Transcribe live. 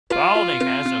Baldi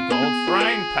has a gold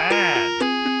frying pan.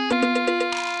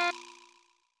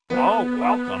 Oh,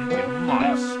 welcome to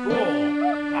my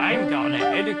school. I'm gonna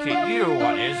educate you.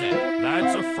 What is it?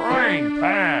 That's a frying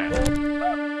pan.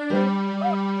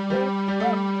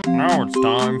 Now it's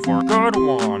time for good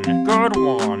one. Good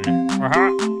one.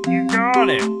 You got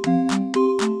it.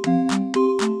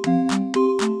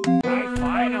 I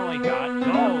finally got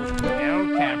gold.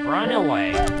 Now can't run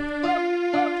away.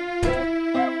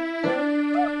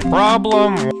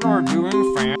 Problem. You're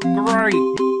doing great.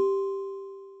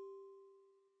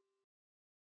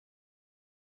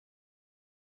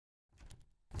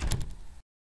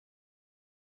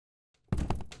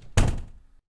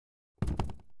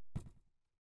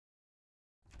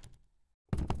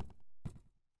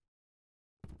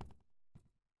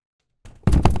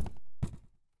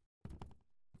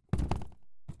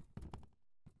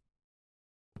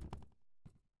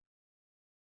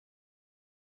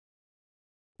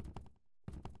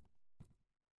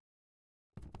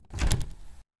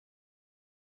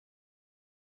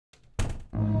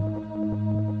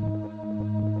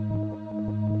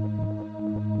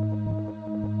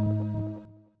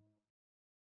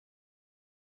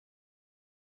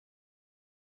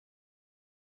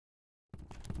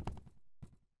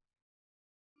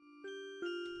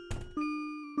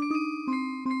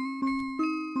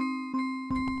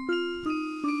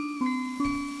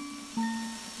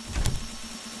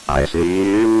 I see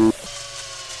you,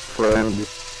 friend.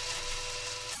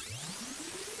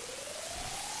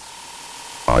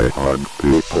 I hug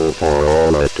people for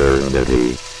all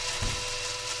eternity.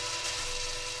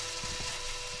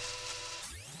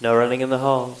 No running in the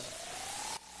halls.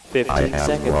 15 I have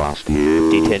seconds. lost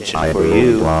you. Detention I for don't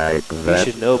you. like You that.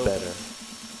 should know better.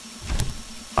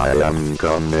 I am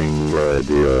coming,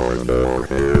 ready or no,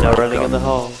 here No I running in the come.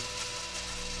 halls.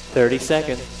 30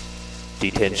 seconds.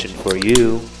 Detention for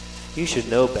you. You should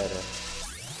know better.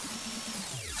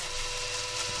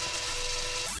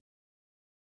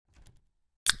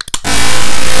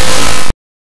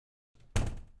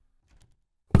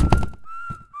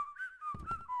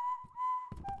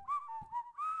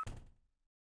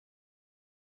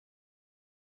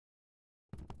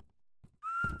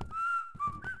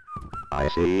 I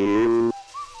see you,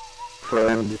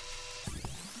 friend.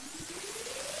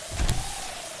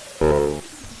 Oh,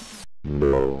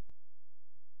 no.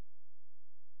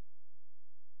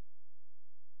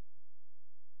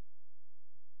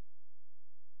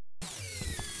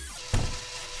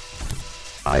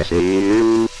 I see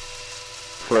you,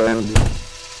 friend.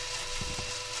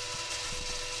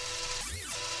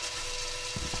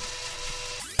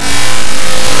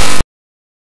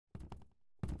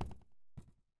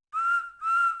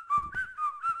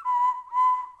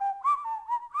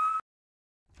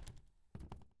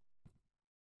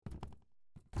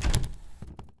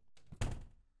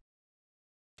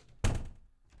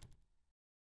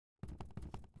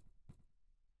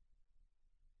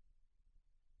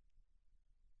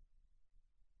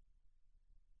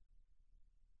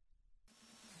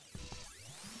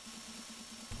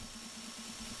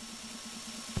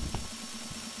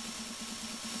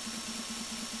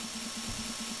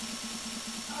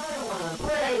 I wanna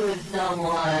play with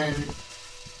someone.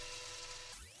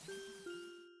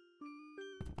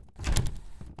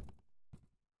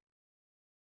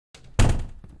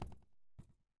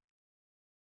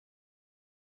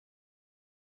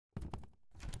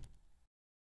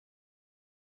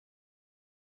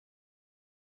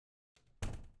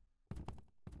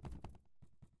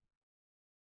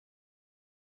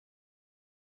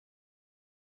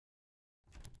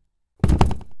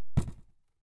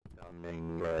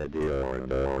 Coming, ready or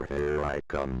no, here I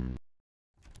come.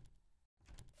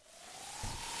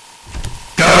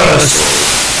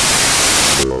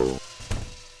 No.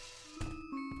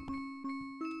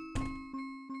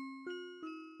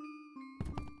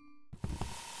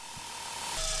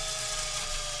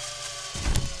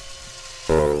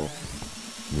 Oh,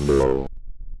 no.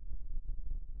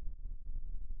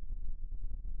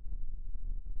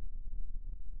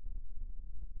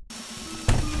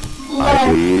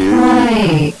 I see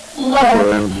you,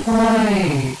 friend.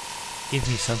 Play. Give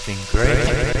me something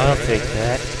great. I'll take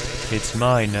that. It's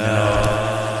mine now.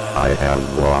 I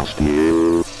have lost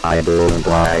you. I don't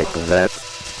like that.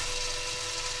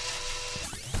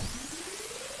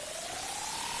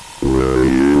 Will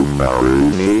you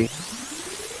marry me?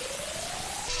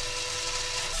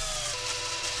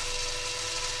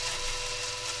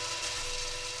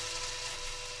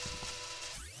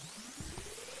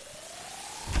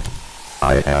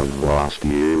 I have lost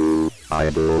you. I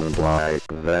don't like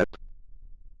that.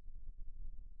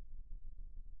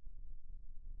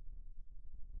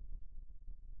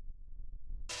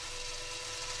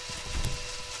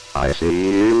 I see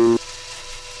you,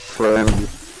 friend.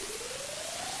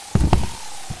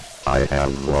 I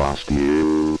have lost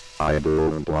you. I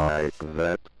don't like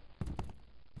that.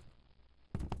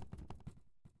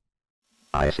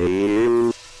 I see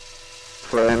you,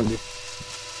 friend.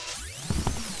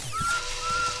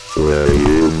 Will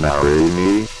you marry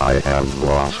me? I have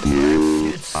lost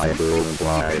you. I don't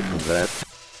like that.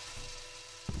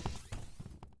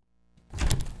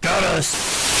 Got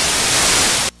us!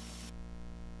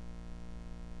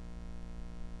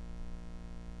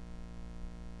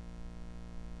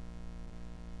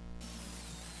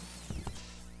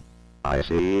 I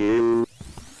see you,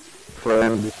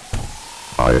 friend.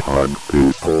 I hug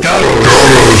people.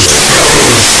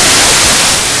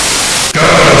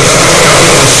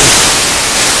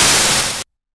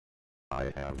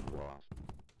 I have lost.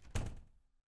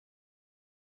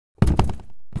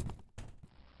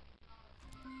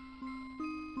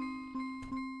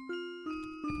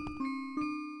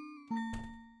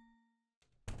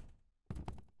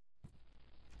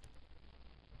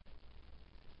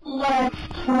 Let's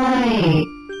play.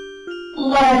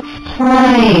 Let's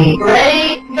play.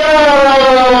 Ready?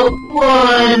 Go!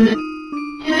 1, 2,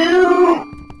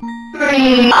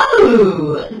 3.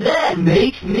 Oh, that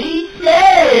makes me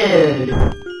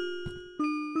sad.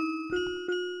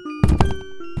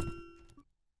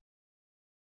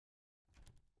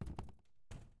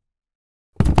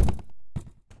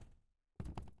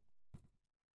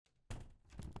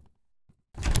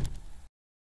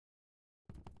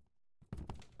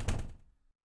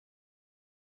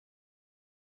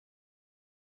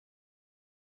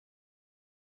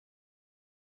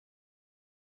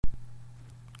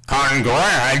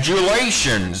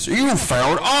 Congratulations! You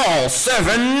found all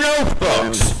 7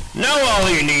 notebooks! Now all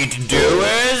you need to do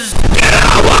is... Get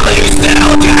out while you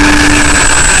still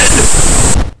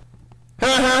can!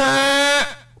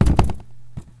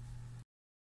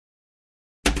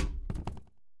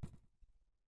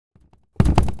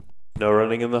 No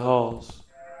running in the halls.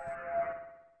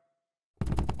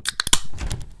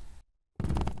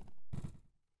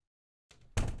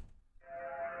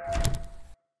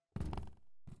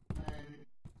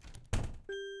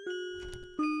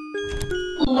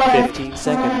 Let's 15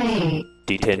 seconds. play.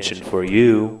 Detention for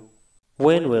you.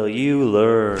 When will you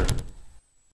learn?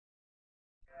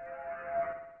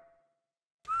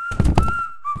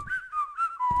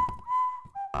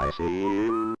 I see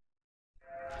you,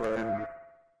 friend.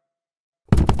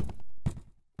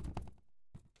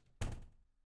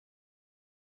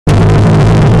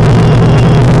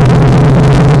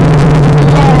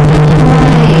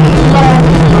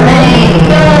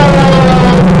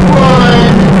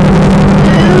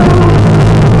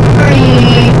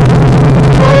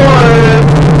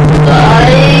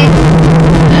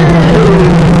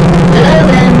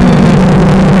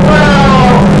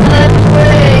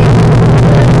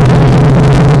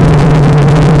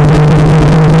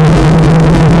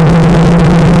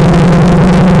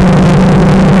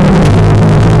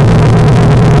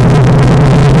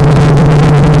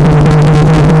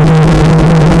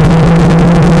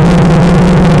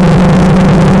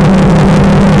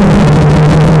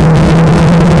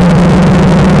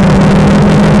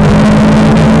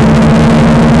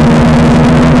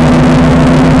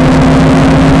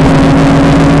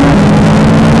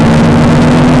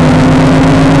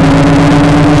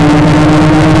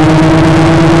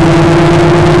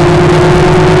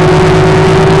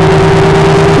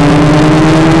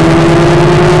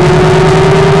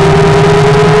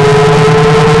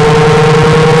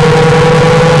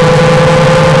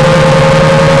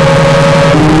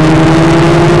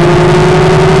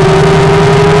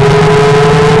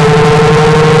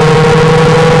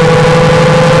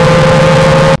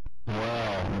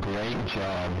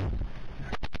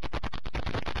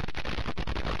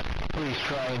 Please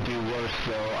try and do worse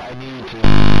though. I need to.